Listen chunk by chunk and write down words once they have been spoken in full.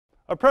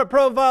Our prep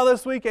profile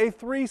this week, a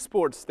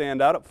three-sports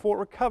standout at Fort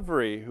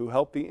Recovery who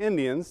helped the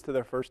Indians to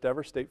their first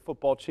ever state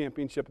football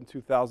championship in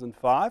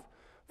 2005.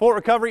 Fort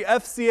Recovery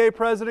FCA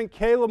President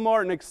Kayla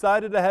Martin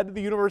excited to head to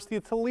the University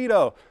of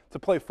Toledo to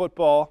play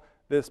football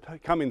this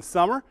coming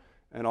summer,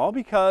 and all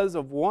because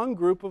of one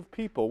group of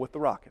people with the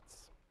Rockets.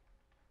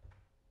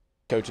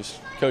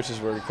 Coaches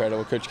were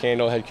incredible. Coach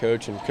Candle, head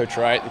coach, and Coach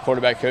Wright, the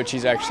quarterback coach,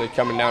 he's actually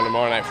coming down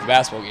tomorrow night for the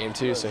basketball game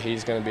too. So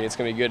it's going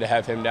to be good to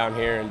have him down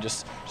here and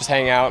just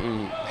hang out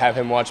and have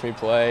him watch me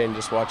play and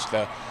just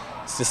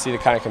see the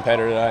kind of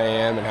competitor that I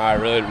am and how I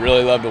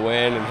really love to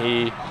win.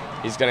 And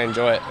he's going to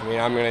enjoy it. I mean,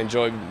 I'm going to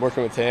enjoy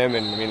working with him.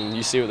 And I mean,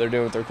 you see what they're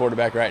doing with their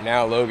quarterback right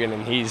now, Logan,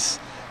 and he's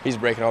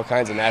breaking all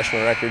kinds of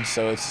national records.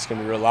 So it's just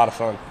going to be a lot of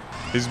fun.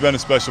 He's been a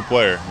special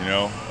player, you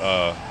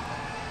know.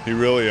 He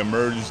really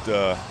emerged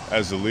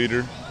as a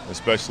leader,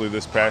 especially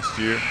this past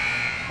year.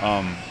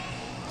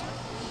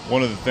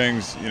 One of the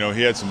things, you know,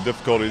 he had some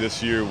difficulty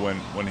this year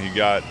when he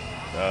got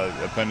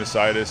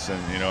appendicitis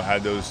and, you know,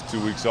 had those 2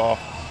 weeks off.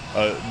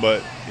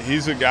 But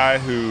he's a guy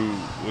who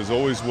was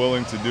always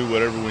willing to do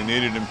whatever we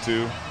needed him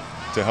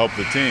to help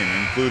the team,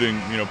 including,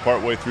 you know,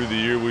 partway through the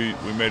year we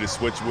made a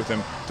switch with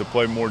him to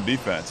play more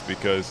defense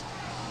because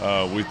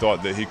we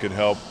thought that he could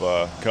help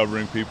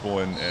covering people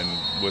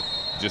and with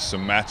just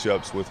some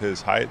matchups with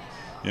his height,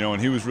 you know,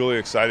 and he was really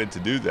excited to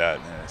do that.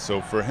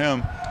 So for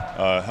him,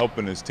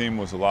 helping his team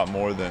was a lot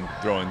more than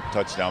throwing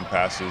touchdown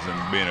passes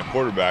and being a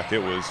quarterback. It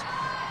was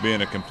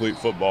being a complete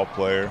football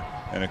player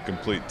and a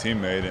complete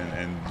teammate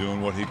and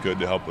doing what he could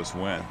to help us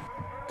win.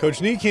 Coach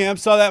Niekamp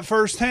saw that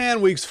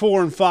firsthand weeks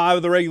 4 and 5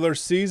 of the regular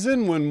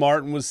season when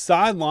Martin was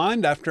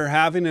sidelined after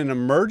having an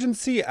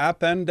emergency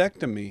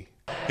appendectomy.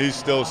 He's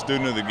still a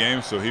student of the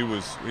game, so he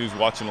was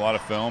watching a lot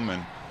of film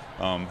and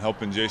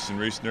helping Jason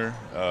Reesner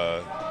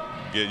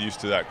get used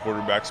to that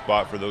quarterback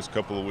spot for those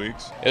couple of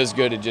weeks. It was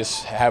good to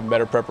just have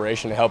better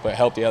preparation to help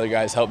the other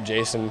guys, help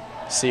Jason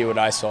see what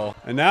I saw.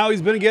 And now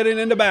he's been getting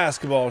into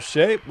basketball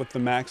shape with the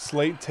MAC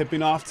slate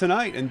tipping off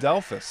tonight in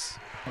Delphus.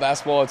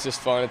 Basketball, it's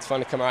just fun. It's fun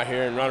to come out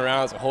here and run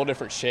around. It's a whole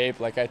different shape.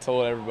 Like I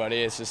told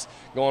everybody, it's just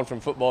going from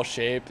football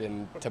shape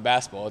to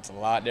basketball. It's a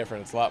lot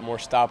different. It's a lot more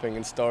stopping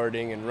and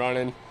starting and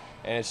running.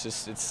 And it's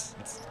just,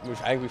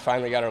 I think we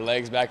finally got our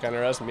legs back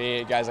under us.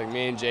 Guys like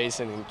me and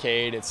Jason and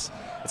Cade, it's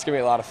going to be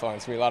a lot of fun.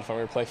 It's going to be a lot of fun.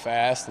 We're going to play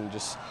fast and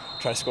just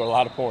try to score a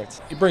lot of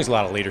points. He brings a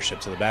lot of leadership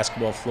to the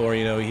basketball floor.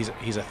 You know,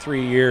 he's a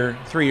three-year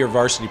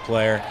varsity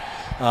player,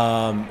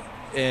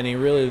 and he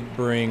really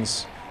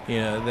brings, you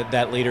know,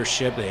 that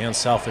leadership, the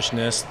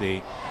unselfishness,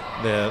 the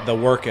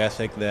work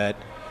ethic that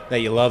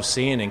you love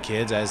seeing in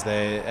kids as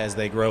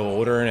they grow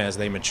older and as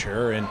they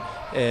mature, and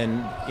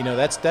you know,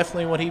 that's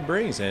definitely what he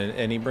brings,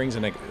 and he brings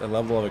in a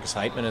level of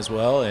excitement as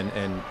well,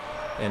 and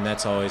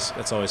that's always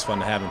fun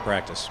to have in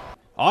practice.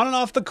 On and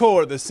off the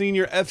court, the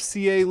senior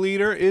FCA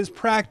leader is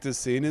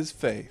practicing his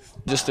faith.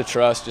 Just to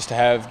trust, just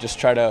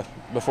try to,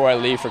 before I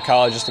leave for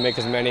college, just to make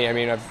as many. I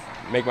mean,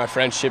 make my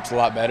friendships a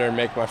lot better, and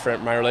make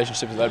my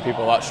relationships with other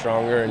people a lot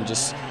stronger, and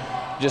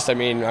I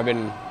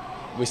mean,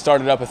 we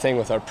started up a thing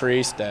with our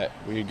priest that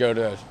we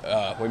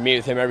meet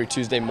with him every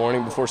Tuesday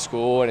morning before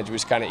school, and we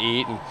just kind of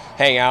eat and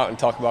hang out and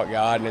talk about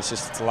God, and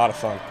it's a lot of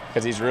fun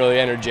because he's really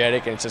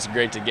energetic, and it's just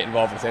great to get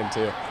involved with him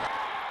too.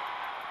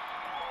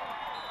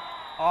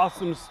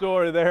 Awesome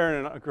story there,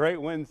 and a great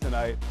win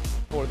tonight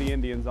for the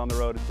Indians on the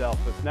road at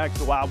Delphus. Next,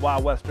 the Wild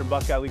Wild Western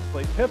Buckeye League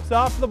slate tips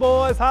off for the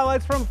boys.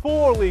 Highlights from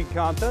 4 league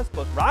contests,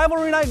 plus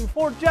rivalry night in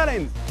Fort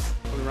Jennings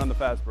when we run the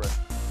fast break.